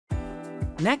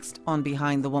Next on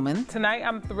Behind the Woman. Tonight,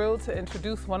 I'm thrilled to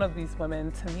introduce one of these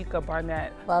women, Tamika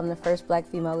Barnett. Well, I'm the first black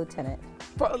female lieutenant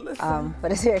for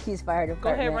the Syracuse Fire Department. Go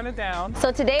ahead, run it down.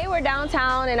 So today we're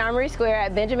downtown in Armory Square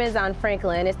at Benjamin's on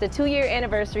Franklin. It's the 2-year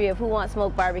anniversary of Who Wants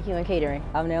Smoke Barbecue and Catering.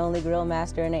 I'm the only grill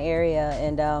master in the area,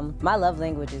 and my love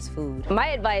language is food. My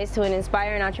advice to an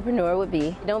inspiring entrepreneur would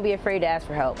be, don't be afraid to ask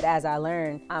for help. As I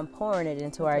learn, I'm pouring it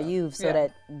into our youth so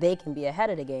that they can be ahead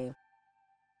of the game.